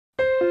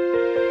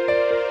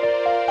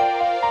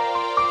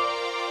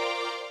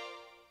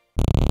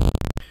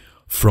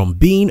From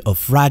being a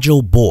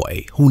fragile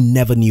boy who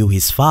never knew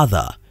his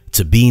father,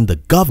 to being the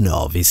governor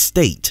of his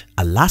state,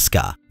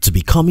 Alaska, to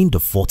becoming the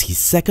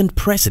 42nd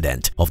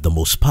president of the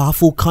most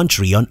powerful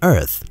country on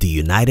earth, the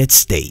United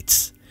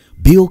States,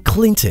 Bill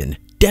Clinton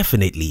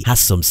definitely has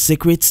some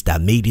secrets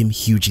that made him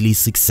hugely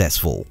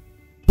successful.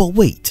 But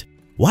wait,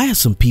 why are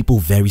some people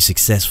very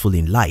successful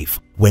in life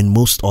when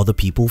most other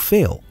people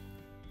fail?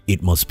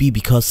 It must be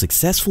because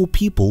successful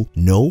people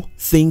know,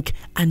 think,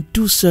 and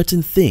do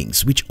certain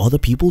things which other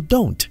people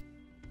don't.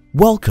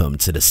 Welcome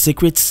to the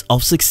Secrets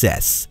of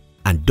Success,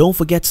 and don't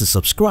forget to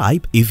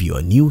subscribe if you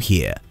are new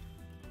here.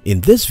 In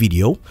this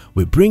video,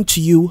 we bring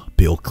to you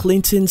Bill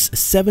Clinton's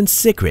 7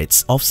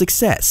 secrets of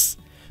success.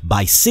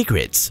 By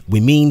secrets, we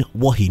mean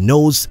what he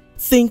knows,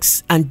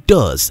 thinks, and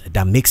does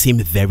that makes him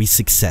very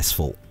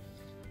successful.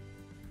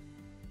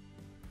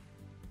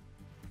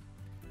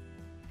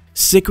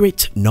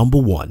 Secret number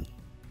 1.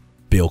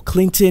 Bill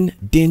Clinton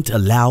didn't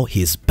allow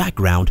his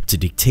background to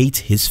dictate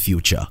his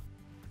future.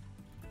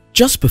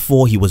 Just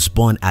before he was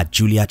born at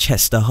Julia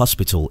Chester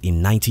Hospital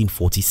in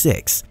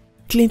 1946,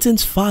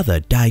 Clinton's father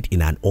died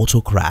in an auto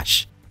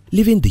crash,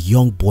 leaving the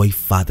young boy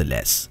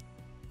fatherless.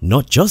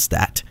 Not just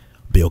that,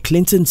 Bill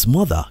Clinton's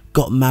mother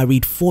got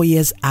married 4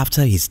 years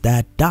after his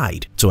dad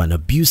died to an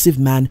abusive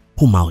man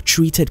who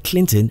maltreated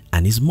Clinton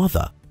and his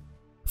mother.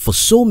 For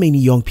so many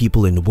young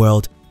people in the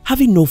world,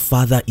 having no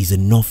father is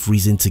enough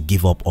reason to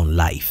give up on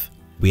life.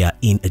 We are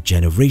in a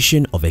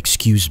generation of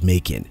excuse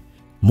making.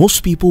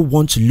 Most people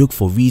want to look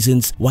for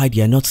reasons why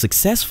they are not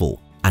successful,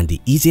 and the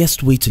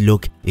easiest way to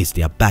look is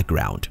their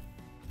background.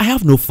 I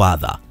have no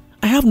father.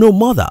 I have no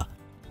mother.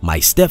 My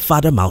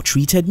stepfather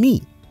maltreated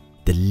me.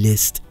 The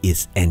list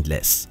is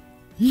endless.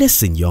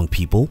 Listen, young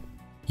people,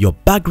 your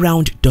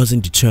background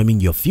doesn't determine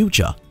your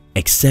future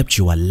except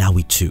you allow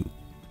it to.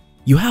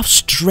 You have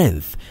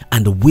strength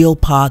and the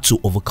willpower to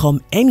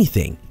overcome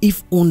anything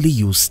if only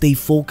you stay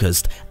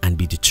focused and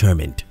be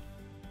determined.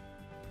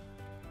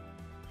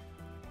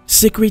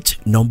 Secret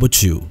number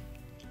 2.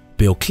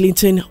 Bill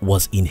Clinton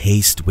was in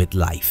haste with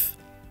life.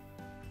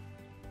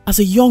 As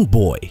a young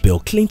boy,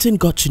 Bill Clinton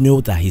got to know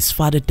that his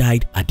father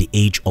died at the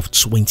age of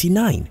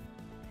 29.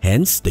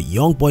 Hence, the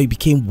young boy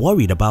became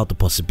worried about the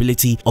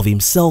possibility of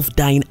himself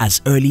dying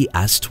as early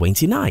as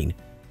 29.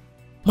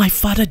 My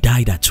father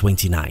died at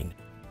 29.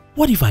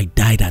 What if I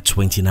died at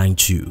 29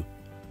 too?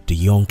 The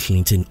young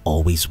Clinton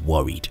always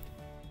worried.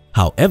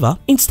 However,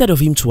 instead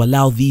of him to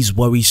allow these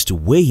worries to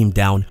weigh him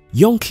down,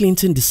 young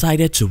Clinton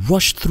decided to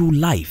rush through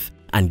life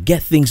and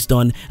get things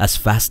done as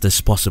fast as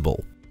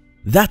possible.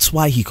 That's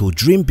why he could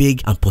dream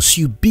big and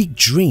pursue big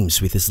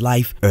dreams with his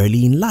life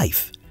early in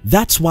life.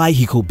 That's why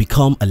he could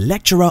become a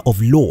lecturer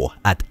of law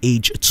at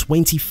age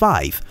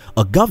 25,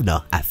 a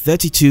governor at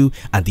 32,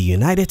 and the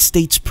United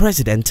States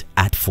president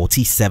at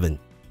 47.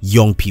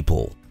 Young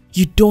people,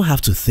 you don't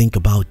have to think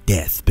about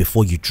death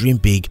before you dream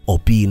big or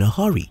be in a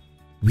hurry.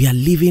 We are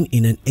living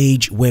in an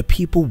age where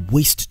people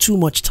waste too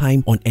much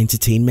time on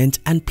entertainment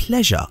and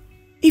pleasure.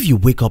 If you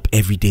wake up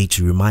every day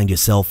to remind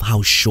yourself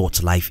how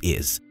short life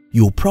is,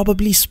 you'll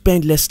probably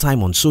spend less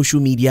time on social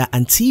media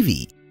and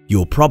TV.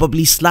 You'll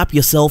probably slap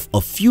yourself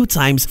a few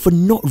times for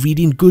not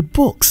reading good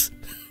books.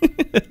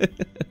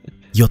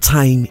 Your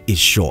time is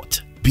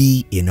short.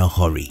 Be in a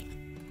hurry.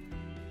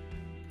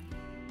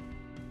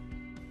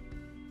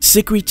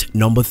 Secret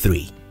number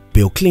 3.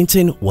 Bill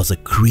Clinton was a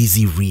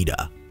crazy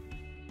reader.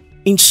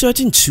 In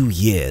certain 2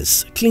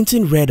 years,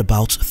 Clinton read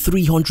about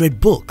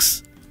 300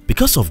 books.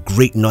 Because of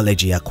great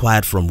knowledge he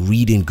acquired from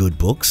reading good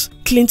books,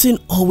 Clinton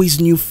always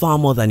knew far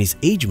more than his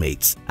age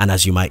mates, and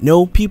as you might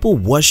know, people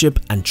worship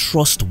and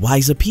trust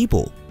wiser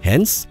people.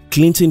 Hence,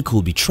 Clinton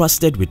could be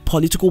trusted with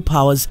political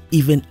powers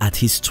even at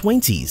his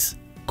 20s.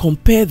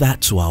 Compare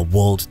that to our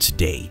world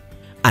today.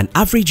 An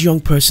average young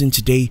person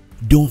today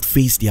don't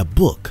face their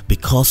book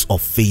because of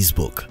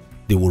Facebook.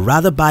 They would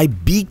rather buy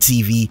big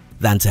TV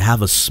than to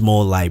have a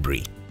small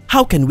library.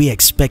 How can we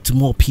expect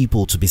more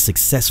people to be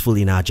successful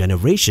in our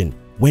generation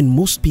when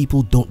most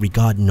people don't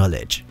regard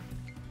knowledge?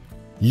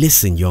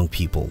 Listen, young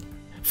people,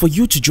 for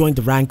you to join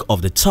the rank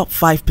of the top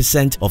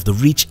 5% of the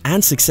rich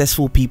and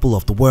successful people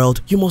of the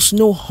world, you must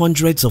know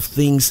hundreds of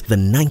things the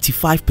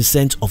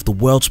 95% of the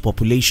world's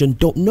population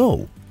don't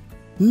know.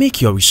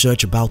 Make your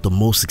research about the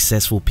most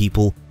successful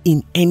people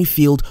in any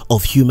field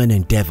of human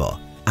endeavor,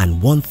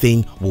 and one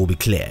thing will be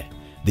clear.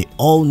 They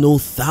all know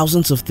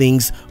thousands of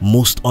things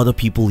most other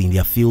people in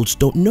their fields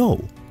don't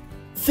know.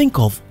 Think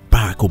of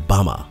Barack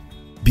Obama,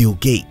 Bill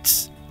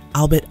Gates,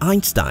 Albert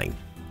Einstein,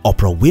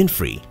 Oprah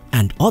Winfrey,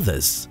 and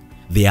others.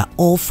 They are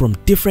all from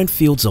different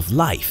fields of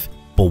life,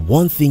 but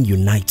one thing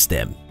unites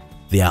them.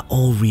 They are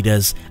all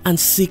readers and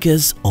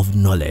seekers of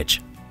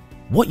knowledge.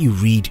 What you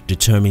read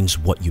determines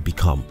what you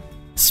become.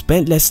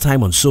 Spend less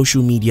time on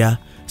social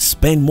media,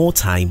 spend more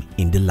time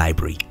in the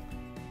library.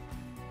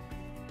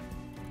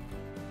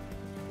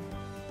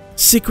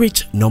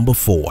 Secret number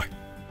 4.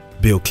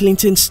 Bill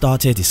Clinton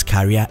started his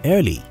career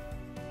early.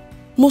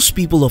 Most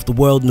people of the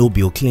world know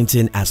Bill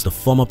Clinton as the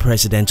former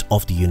president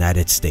of the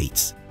United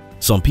States.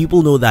 Some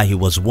people know that he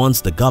was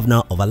once the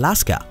governor of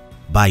Alaska.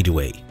 By the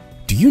way,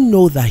 Do you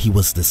know that he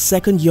was the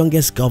second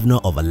youngest governor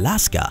of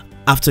Alaska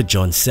after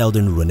John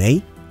Selden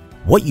Ronay?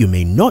 What you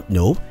may not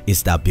know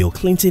is that Bill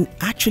Clinton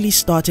actually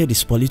started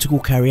his political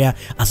career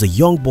as a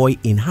young boy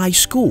in high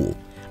school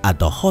at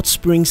the Hot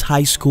Springs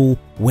High School,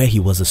 where he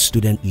was a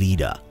student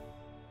leader.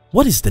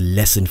 What is the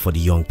lesson for the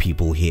young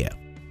people here?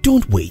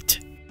 Don't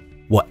wait.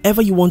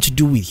 Whatever you want to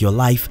do with your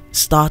life,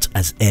 start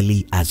as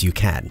early as you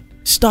can.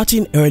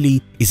 Starting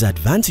early is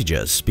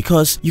advantageous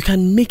because you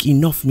can make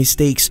enough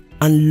mistakes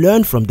and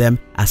learn from them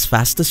as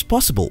fast as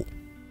possible.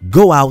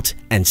 Go out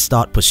and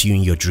start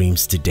pursuing your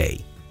dreams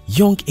today.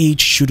 Young age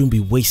shouldn't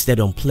be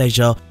wasted on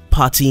pleasure,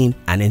 partying,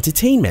 and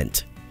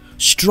entertainment.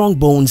 Strong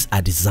bones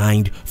are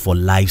designed for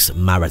life's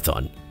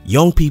marathon.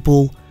 Young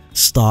people,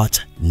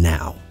 start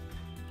now.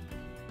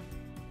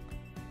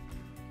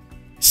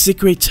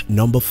 Secret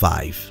number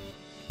 5.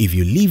 If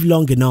you live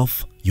long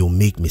enough, you'll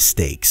make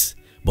mistakes.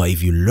 But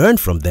if you learn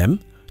from them,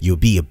 you'll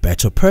be a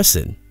better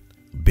person.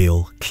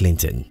 Bill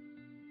Clinton.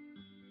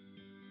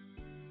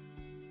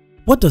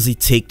 What does it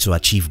take to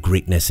achieve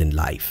greatness in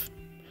life?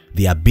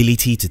 The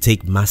ability to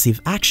take massive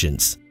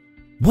actions.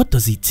 What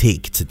does it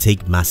take to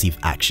take massive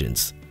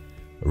actions?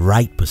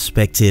 Right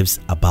perspectives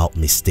about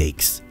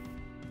mistakes.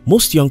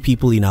 Most young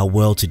people in our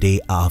world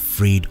today are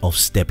afraid of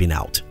stepping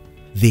out.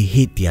 They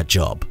hate their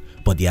job,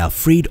 but they are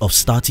afraid of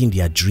starting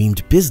their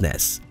dreamed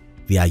business.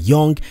 They are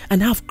young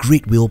and have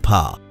great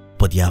willpower,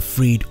 but they are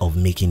afraid of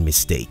making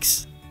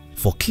mistakes.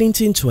 For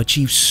Clinton to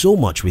achieve so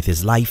much with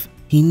his life,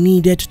 he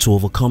needed to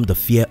overcome the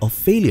fear of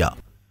failure.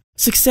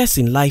 Success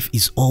in life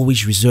is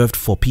always reserved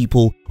for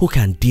people who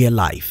can dare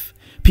life,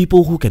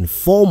 people who can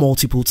fall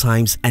multiple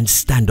times and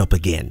stand up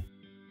again.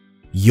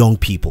 Young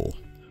people,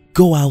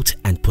 go out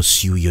and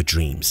pursue your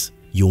dreams.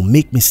 You'll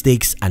make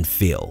mistakes and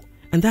fail,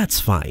 and that's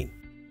fine.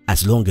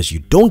 As long as you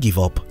don't give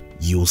up,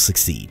 you'll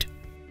succeed.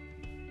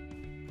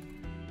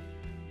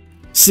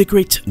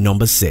 Secret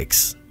number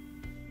 6.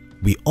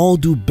 We all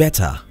do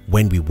better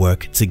when we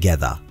work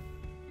together.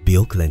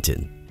 Bill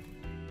Clinton.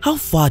 How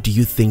far do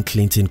you think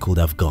Clinton could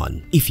have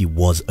gone if he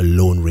was a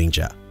lone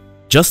ranger?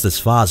 Just as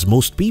far as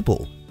most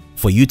people.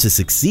 For you to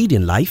succeed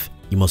in life,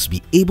 you must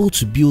be able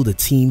to build a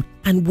team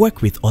and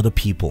work with other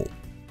people.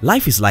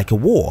 Life is like a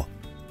war.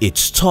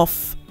 It's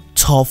tough,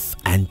 tough,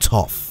 and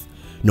tough.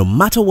 No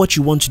matter what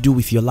you want to do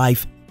with your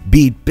life,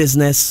 be it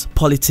business,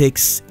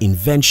 politics,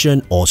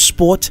 invention, or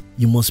sport,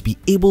 you must be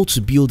able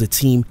to build a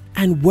team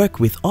and work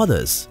with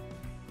others.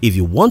 If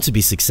you want to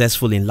be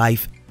successful in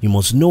life, you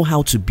must know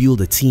how to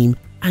build a team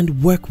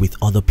and work with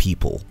other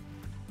people.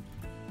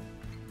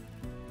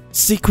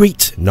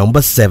 Secret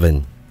number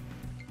 7.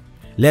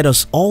 Let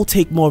us all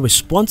take more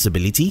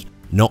responsibility,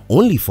 not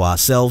only for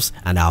ourselves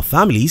and our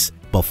families,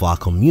 but for our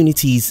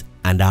communities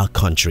and our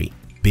country.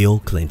 Bill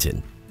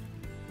Clinton.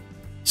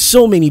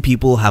 So many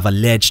people have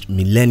alleged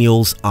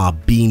millennials are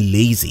being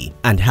lazy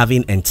and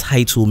having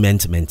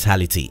entitlement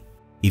mentality.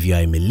 If you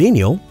are a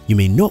millennial, you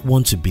may not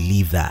want to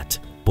believe that,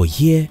 but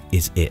here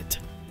is it.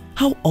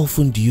 How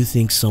often do you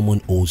think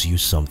someone owes you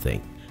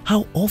something?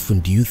 How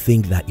often do you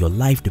think that your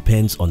life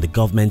depends on the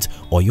government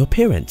or your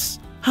parents?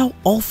 How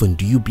often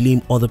do you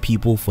blame other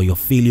people for your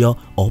failure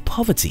or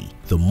poverty?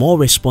 The more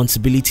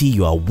responsibility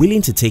you are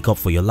willing to take up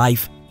for your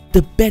life,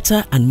 the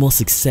better and more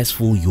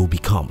successful you'll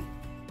become.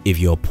 If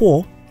you're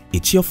poor,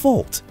 it's your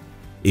fault.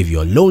 If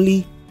you're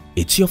lonely,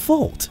 it's your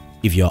fault.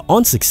 If you're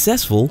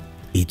unsuccessful,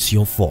 it's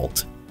your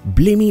fault.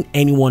 Blaming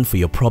anyone for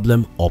your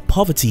problem or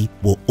poverty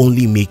will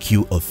only make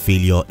you a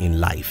failure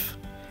in life.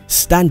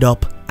 Stand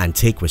up and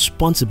take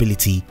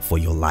responsibility for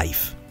your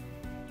life.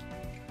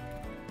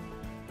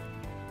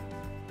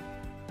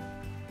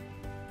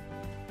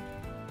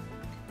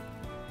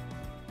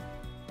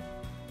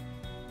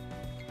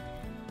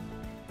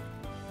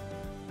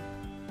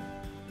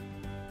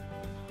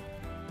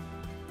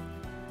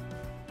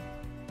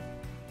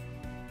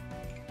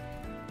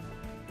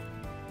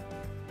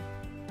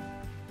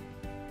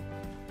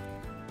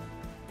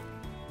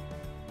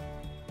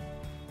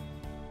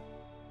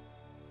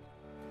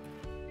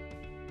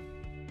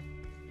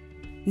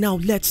 Now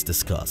let's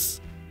discuss.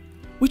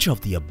 Which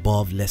of the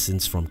above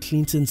lessons from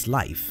Clinton's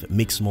life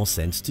makes more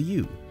sense to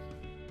you?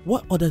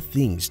 What other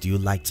things do you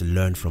like to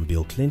learn from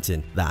Bill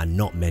Clinton that are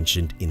not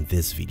mentioned in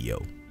this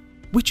video?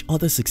 Which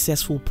other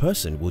successful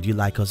person would you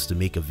like us to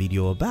make a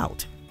video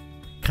about?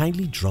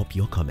 Kindly drop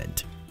your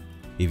comment.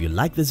 If you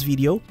like this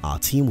video, our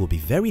team will be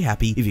very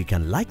happy if you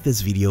can like this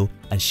video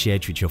and share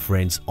it with your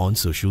friends on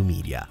social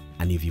media.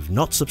 And if you've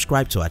not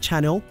subscribed to our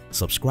channel,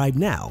 subscribe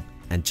now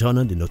and turn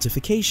on the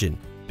notification,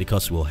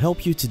 because we'll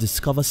help you to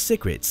discover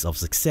secrets of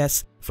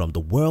success from the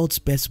world's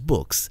best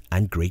books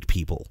and great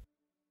people.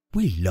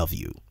 We love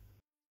you.